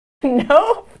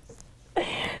Nope.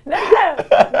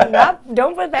 No,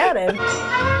 don't put that in.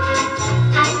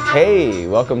 Hey,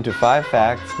 welcome to 5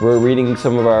 Facts. We're reading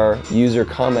some of our user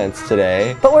comments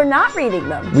today. But we're not reading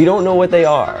them. We don't know what they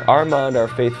are. Armand, our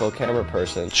faithful camera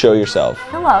person, show yourself.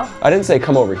 Hello. I didn't say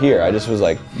come over here. I just was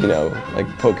like, you know, like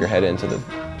poke your head into the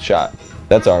shot.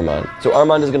 That's Armand. So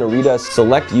Armand is going to read us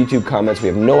select YouTube comments. We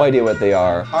have no idea what they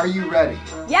are. Are you ready?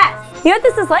 Yes. You know what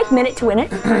this is like? Minute to win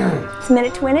it. It's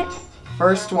minute to win it.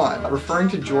 First one, referring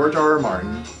to George R.R.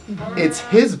 Martin. It's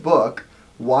his book.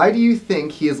 Why do you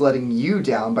think he is letting you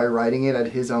down by writing it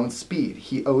at his own speed?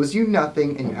 He owes you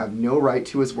nothing and you have no right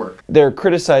to his work. They're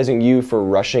criticizing you for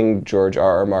rushing George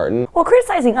R.R. Martin. Well,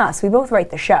 criticizing us. We both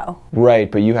write the show. Right,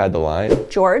 but you had the line.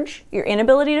 George, your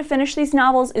inability to finish these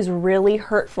novels is really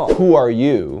hurtful. Who are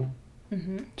you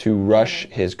to rush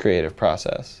his creative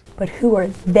process? But who are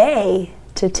they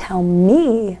to tell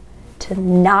me to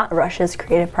not rush his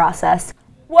creative process?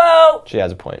 Whoa! She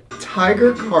has a point.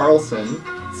 Tiger Carlson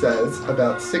says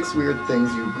about 6 weird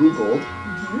things you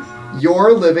Googled.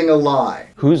 You're living a lie.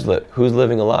 Who's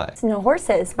living a lie? No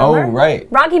horses, Oh, remember? right.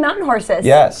 Rocky Mountain horses.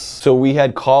 Yes. So we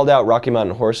had called out Rocky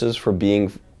Mountain horses for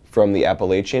being from the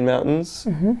Appalachian Mountains.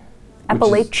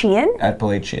 Appalachian?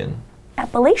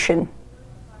 Appalachian.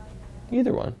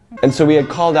 Either one. And so we had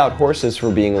called out horses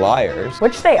for being liars.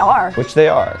 Which they are. Which they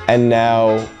are. And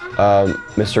now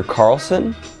Mr.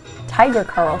 Carlson, Tiger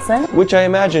Carlson. which I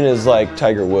imagine is like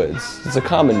Tiger Woods. It's a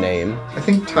common name. I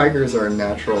think tigers are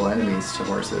natural enemies to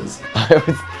horses.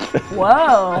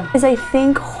 Whoa. Because I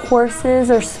think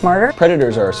horses are smarter.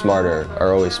 Predators are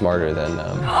always smarter than...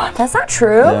 That's not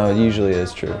true. No, it usually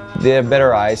is true. They have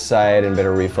better eyesight and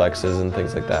better reflexes and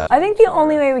things like that. I think the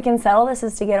only way we can settle this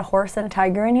is to get a horse and a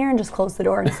tiger in here and just close the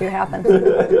door and see what happens.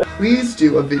 Please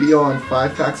do a video on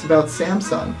 5 facts about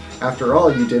Samsung. After all,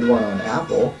 you did one on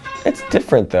Apple. It's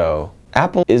different though.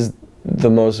 Apple is the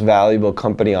most valuable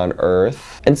company on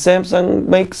earth, and Samsung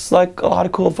makes like a lot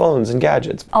of cool phones and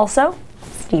gadgets. Also,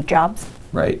 Steve Jobs.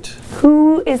 Right.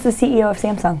 Who is the CEO of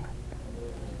Samsung?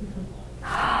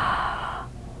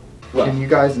 Can you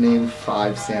guys name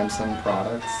 5 Samsung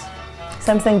products?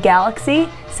 Samsung Galaxy,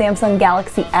 Samsung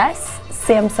Galaxy S,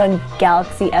 Samsung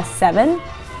Galaxy S7,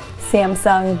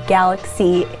 Samsung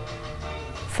Galaxy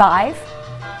 5,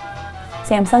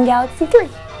 Samsung Galaxy 3.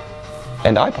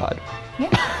 And iPod.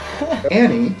 Yeah.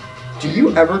 Annie, do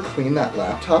you ever clean that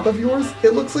laptop of yours?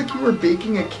 It looks like you were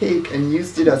baking a cake and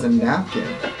used it as a napkin.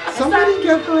 Somebody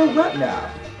get her a wet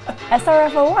nap.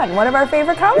 SRF01, one of our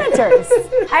favorite commenters.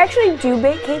 I actually do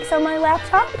bake cakes on my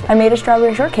laptop. I made a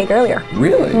strawberry shortcake earlier.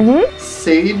 Really?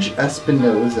 Sage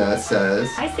Espinoza says,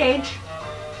 Hi, Sage.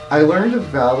 I learned a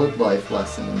valid life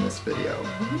lesson in this video.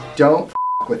 Don't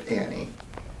f with Annie.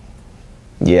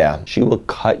 Yeah, she will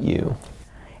cut you.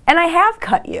 And I have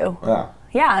cut you. Wow.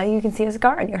 Yeah, you can see a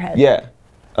scar on your head. Yeah.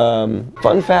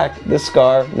 Fun fact, this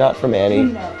scar, not from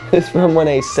Annie, is from when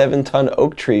a 7-ton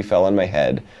oak tree fell on my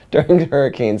head during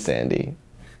Hurricane Sandy.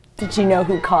 Did you know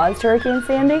who caused Hurricane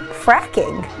Sandy?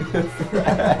 Fracking.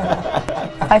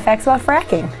 5 facts about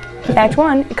fracking. Fact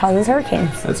 1, it causes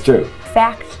hurricanes. That's true.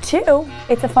 Fact 2,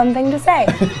 it's a fun thing to say.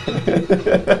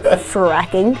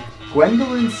 Fracking.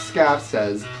 Gwendolyn Scaff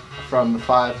says, from the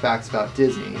 5 facts about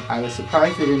Disney, I was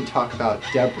surprised they didn't talk about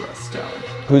Deborah Stone.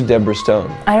 Who's Deborah Stone?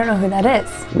 I don't know who that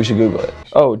is. We should Google it.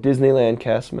 Oh, Disneyland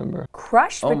cast member.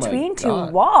 Crushed Oh my between 2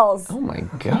 God. walls. Oh my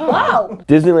God. Wow.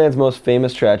 Disneyland's most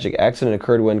famous tragic accident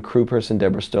occurred when crew person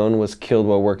Deborah Stone was killed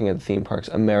while working at the theme park's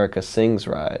America Sings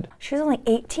ride. She was only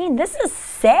 18. This is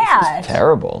sad.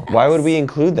 Terrible. Why would we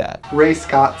include that? Ray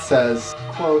Scott says,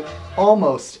 quote,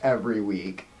 almost every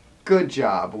week. Good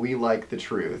job, we like the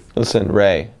truth. Listen,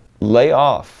 Ray, lay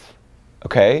off,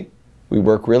 okay? We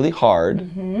work really hard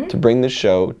to bring this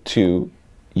show to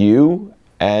you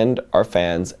and our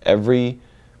fans every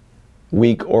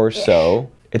week or so.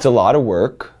 It's a lot of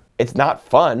work. It's not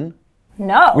fun.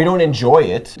 No. We don't enjoy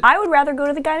it. I would rather go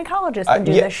to the gynecologist than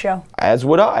do Yeah, this show. As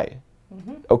would I.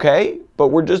 Okay? But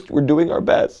we're doing our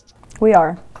best. We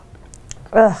are.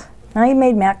 Ugh. Now you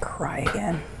made Matt cry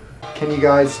again. Can you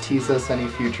guys tease us any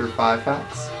future 5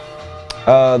 facts?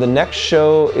 The next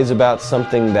show is about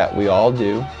something that we all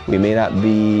do. We may not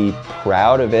be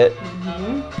proud of it,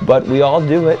 but we all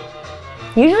do it.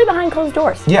 Usually behind closed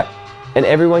doors. Yeah. And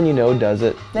everyone you know does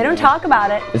it. They don't talk about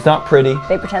it. It's not pretty.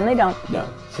 They pretend they don't. No.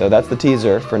 So that's the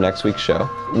teaser for next week's show.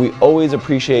 We always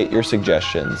appreciate your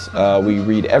suggestions. We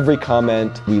read every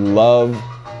comment. We love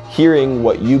hearing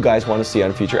what you guys want to see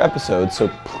on future episodes, so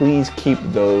please keep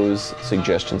those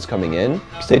suggestions coming in.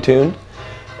 Stay tuned.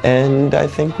 And I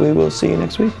think we will see you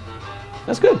next week.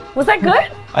 That's good. Was that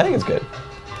good? I think it's good.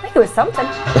 I think it was something.